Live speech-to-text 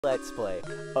Let's play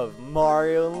of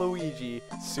Mario and Luigi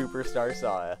Superstar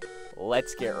Saga.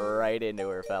 Let's get right into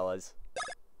her, fellas.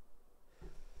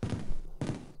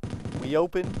 We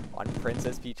open on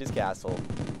Princess Peach's castle.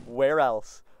 Where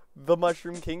else? The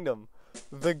Mushroom Kingdom.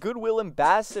 The Goodwill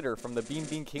Ambassador from the Bean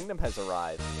Kingdom has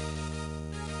arrived.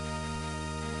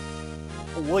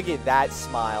 Look at that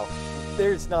smile.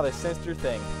 There's not a sinister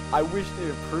thing. I wish to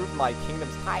improve my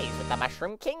kingdom's ties with the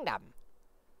Mushroom Kingdom.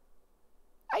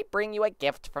 I bring you a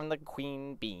gift from the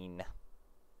Queen Bean.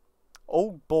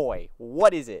 Oh boy,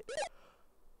 what is it?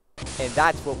 And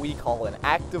that's what we call an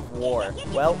act of war.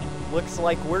 Well, looks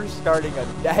like we're starting a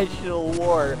national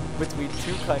war between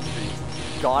two countries.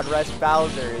 God rest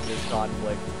Bowser in this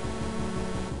conflict.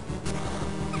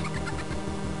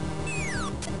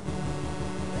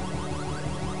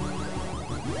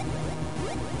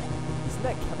 Isn't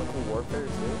that chemical warfare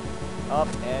too? Up,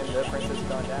 and the princess has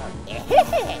gone down.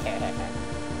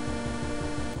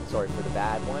 Sorry for the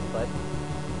bad one, but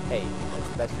hey, that's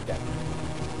the best you get.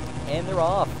 And they're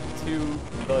off to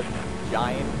the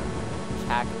giant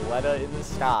cackletta in the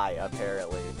sky,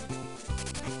 apparently.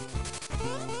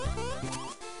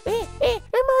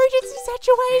 Emergency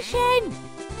situation!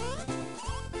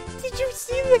 Did you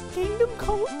see the Kingdom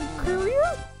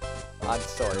Courier? I'm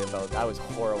sorry about that. That was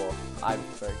horrible. I'm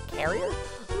sorry. Carrier?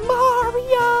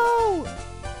 Mario!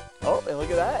 Oh, and look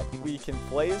at that. We can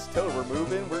play as Toad. We're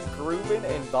moving, we're grooving,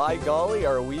 and by golly,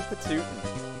 are we patootin'.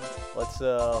 Let's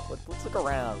look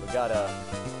around. We got a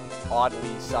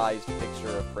oddly sized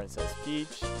picture of Princess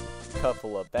Peach,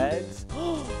 couple of beds.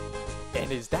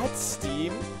 And is that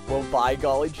steam? Well, by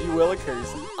golly gee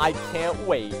willikers, I can't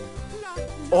wait.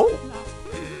 Oh!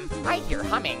 I hear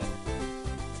humming.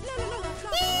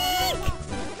 Eek!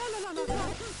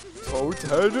 Toad's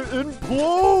head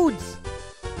implodes!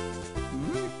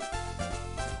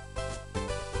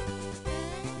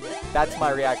 That's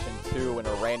my reaction too when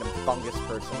a random fungus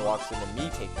person walks into me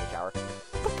taking a shower.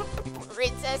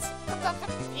 Princess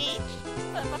Peach!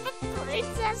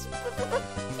 Princess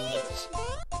Peach!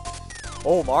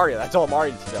 Oh, Mario, that's all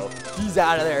Mario needs to know. He's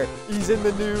out of there. He's in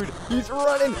the nude. He's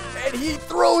running, and he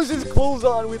throws his clothes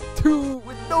on with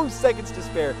no seconds to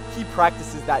spare. He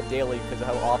practices that daily because of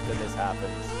how often this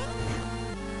happens.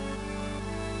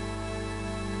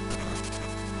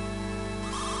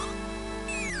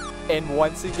 And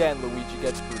once again, Luigi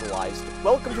gets brutalized.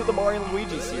 Welcome to the Mario and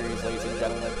Luigi series, ladies and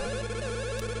gentlemen.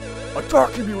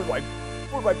 Attacking me with my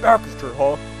back is turned,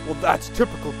 huh? Well, that's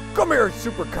typical. Come here,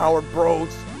 super coward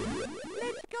bros.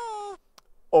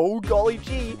 Oh golly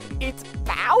gee, it's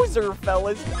Bowser,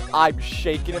 fellas! I'm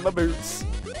shaking in my boots.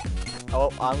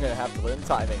 Oh, I'm gonna have to learn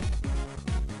timing.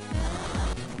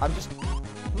 I'm just...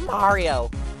 Mario!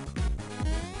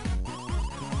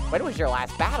 When was your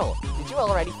last battle? Did you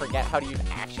already forget how to use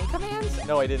action commands?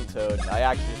 No, I didn't, Toad. I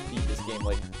actually just beat this game,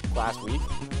 like, last week.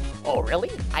 Oh,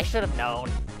 really? I should have known.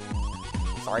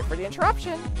 Sorry for the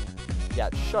interruption. Yeah,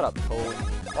 shut up, Toad.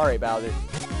 Alright, Bowser.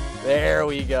 There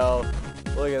we go.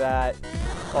 Look at that.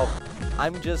 Oh,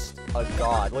 I'm just a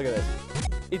god. Look at this.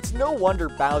 It's no wonder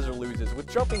Bowser loses. With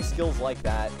jumping skills like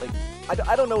that, like,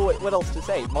 I don't know what else to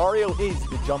say. Mario is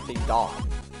the jumping dog.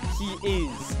 He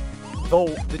is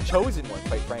the chosen one,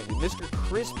 quite frankly. Mr.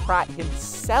 Chris Pratt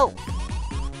himself,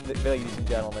 ladies and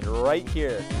gentlemen, right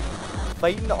here,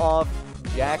 fighting off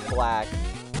Jack Black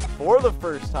for the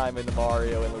first time in the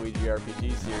Mario and Luigi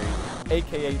RPG series,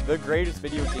 aka the greatest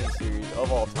video game series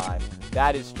of all time.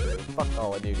 That is true. Fuck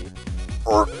Call of Duty.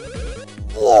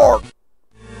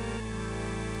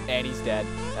 And he's dead.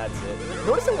 That's it.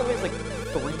 Notice that he only has like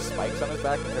 3 spikes on his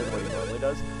back compared to what he normally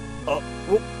does. Well,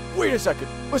 wait a second.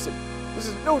 Listen, this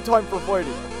is no time for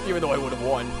fighting, even though I would have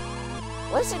won.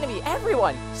 Listen to me,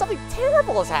 everyone. Something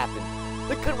terrible has happened.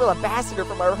 The Goodwill Ambassador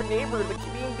from our neighbor, the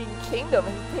Bean Kingdom,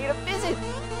 has paid a visit.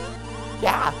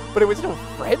 Yeah, but it was no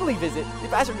friendly visit. The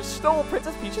ambassador just stole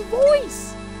Princess Peach's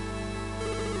voice.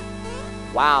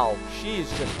 Wow, she's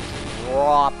just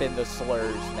dropping the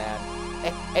slurs, man.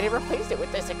 And he replaced it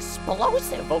with this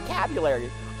explosive vocabulary.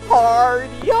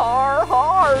 Hardy har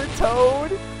har,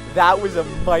 Toad. That was a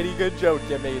mighty good joke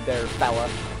you made there, fella.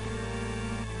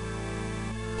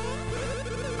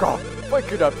 God, if I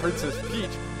could have Princess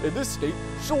Peach in this state,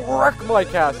 she'll wreck my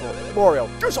castle. Mario,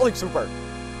 do something super.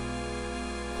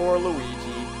 Poor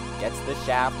Luigi gets the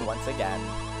shaft once again.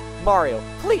 Mario,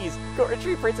 please, go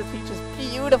retrieve Princess Peach's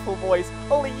beautiful voice.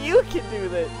 Only you can do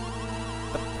this.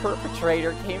 The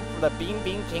perpetrator came from the Bean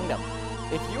Kingdom.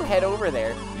 If you head over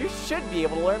there, you should be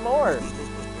able to learn more.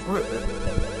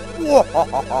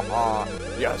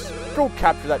 Yes, go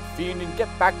capture that fiend and get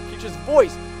back Peach's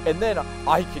voice, and then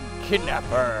I can kidnap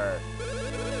her.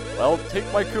 Well,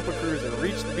 take my Koopa Cruiser,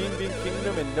 reach the Bean Bean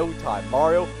Kingdom in no time.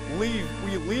 Mario, leave.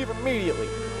 We leave immediately.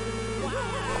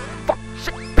 Fuck,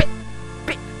 shit,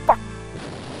 bit, fuck.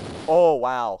 Oh,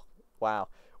 wow. Wow.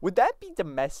 Would that be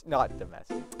not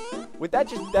domestic.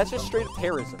 That's just straight up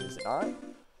terrorism, is it not?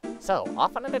 So,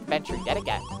 off on an adventure yet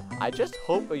again. I just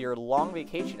hope your long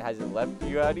vacation hasn't left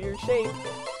you out of your shape.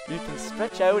 You can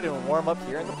stretch out and warm up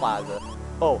here in the plaza.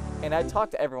 Oh, and I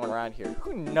talked to everyone around here.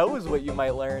 Who knows what you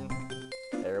might learn?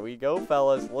 There we go,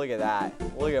 fellas. Look at that.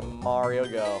 Look at Mario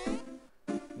go.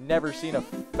 Never seen a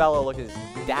fella look as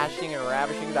dashing and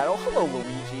ravishing as that. Oh, hello,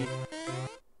 Luigi.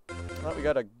 Oh, we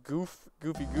got a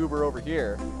goofy goober over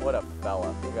here. What a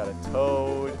fella. We got a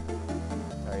Toad.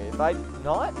 Alright, if I'm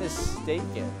not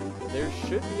mistaken, there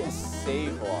should be a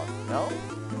save log. No?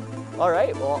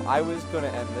 Alright, well, I was going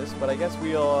to end this, but I guess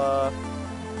we'll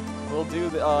do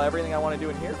everything I want to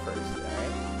do in here first.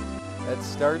 Alright? That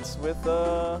starts with,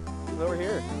 over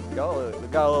here. We got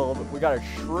a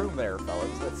shroom there,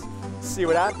 fellas. Let's see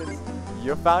what happens.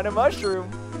 You found a mushroom.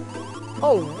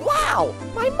 Oh, wow!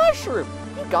 My mushroom!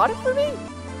 You got it for me?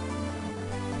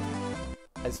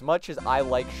 As much as I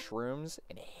like shrooms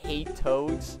and hate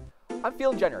toads, I'm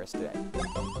feeling generous today.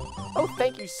 Oh,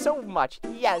 thank you so much.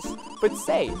 Yes, but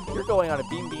say, you're going on a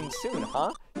Bean Bean soon,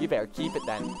 huh? You better keep it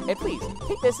then. And please,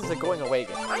 take this as a going away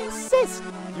gift. I insist!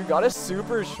 You got a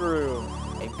super shroom.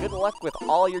 And good luck with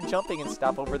all your jumping and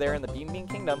stuff over there in the Bean Bean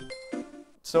Kingdom.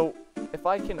 So, if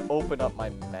I can open up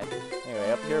my menu.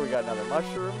 Anyway, up here we got another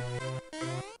mushroom.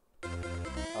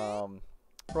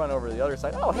 Run over to the other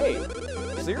side. Oh, hey!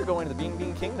 So you're going to the Bean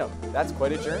Bean Kingdom. That's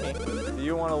quite a journey. Do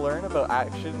you want to learn about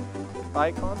action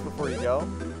icons before you go?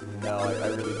 No, I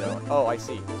really don't. Oh, I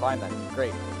see. Fine then.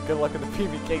 Great. Good luck with the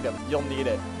Bean Bean Kingdom. You'll need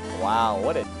it. Wow,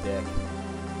 what a dick.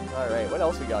 Alright, what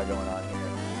else we got going on here?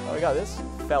 Oh, we got this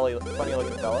funny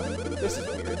looking fella. This is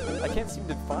weird. I can't seem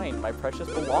to find my precious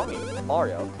belonging.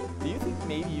 Mario, do you think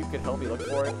maybe you could help me look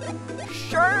for it?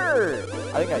 Sure!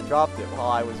 I think I dropped it while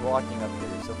I was walking up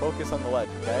here, so focus on the ledge,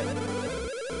 okay?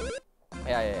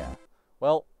 Yeah.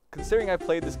 Well, considering I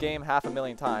played this game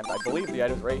 500,000 times, I believe the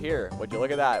item's right here. Would you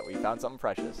look at that? We found something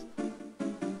precious.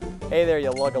 Hey there, you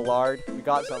lug of lard. We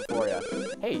got something for you.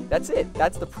 Hey, that's it.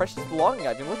 That's the precious belonging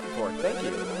I've been looking for. Thank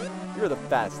you. You're the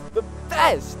best. The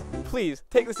best! Please,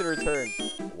 take this in return.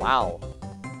 Wow.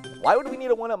 Why would we need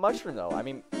a one-up mushroom, though? I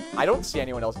mean, I don't see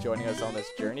anyone else joining us on this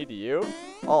journey, do you?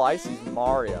 All I see is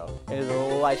Mario and his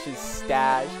luscious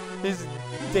stash, his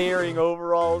daring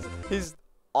overalls, his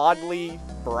oddly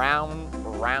brown,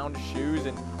 round shoes,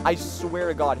 and I swear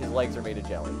to God his legs are made of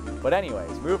jelly. But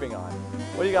anyways, moving on.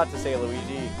 What do you got to say,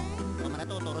 Luigi?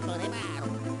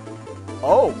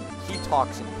 Oh, he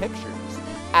talks in pictures,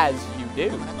 as you do.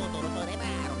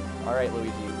 Alright,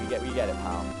 Luigi, we get it,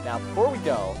 pal. Now, before we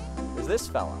go, there's this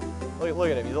fella. Look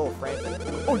at him, he's a little frantic.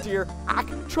 Oh dear,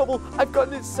 trouble, I've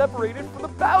gotten it separated from the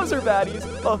Bowser baddies.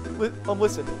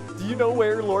 Listen, do you know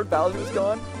where Lord Bowser's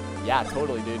gone? Yeah,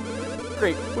 totally, dude.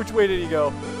 Great, which way did he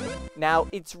go? Now,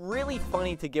 it's really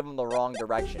funny to give him the wrong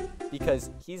direction, because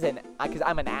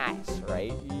I'm an ass,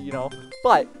 right? You know?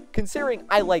 But, considering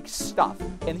I like stuff,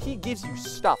 and he gives you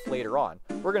stuff later on,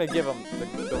 we're gonna give him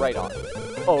the right option.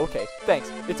 Oh, okay, thanks.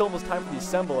 It's almost time for the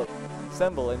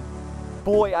assemble, and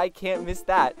boy, I can't miss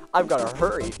that. I've gotta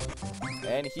hurry.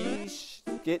 And he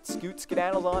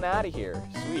skedaddles on out of here.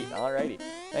 Sweet, alrighty.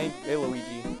 Hey,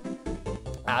 Luigi.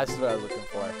 This is what I was looking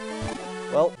for.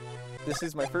 Well, this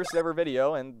is my first ever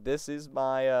video, and this is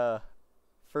my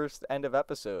first end of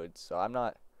episode, so I'm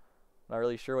not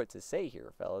really sure what to say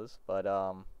here, fellas, but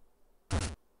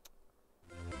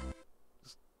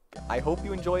I hope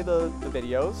you enjoy the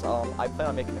videos. I plan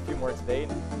on making a few more today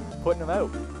and putting them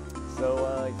out.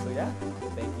 So yeah,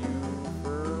 thank you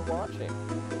for watching.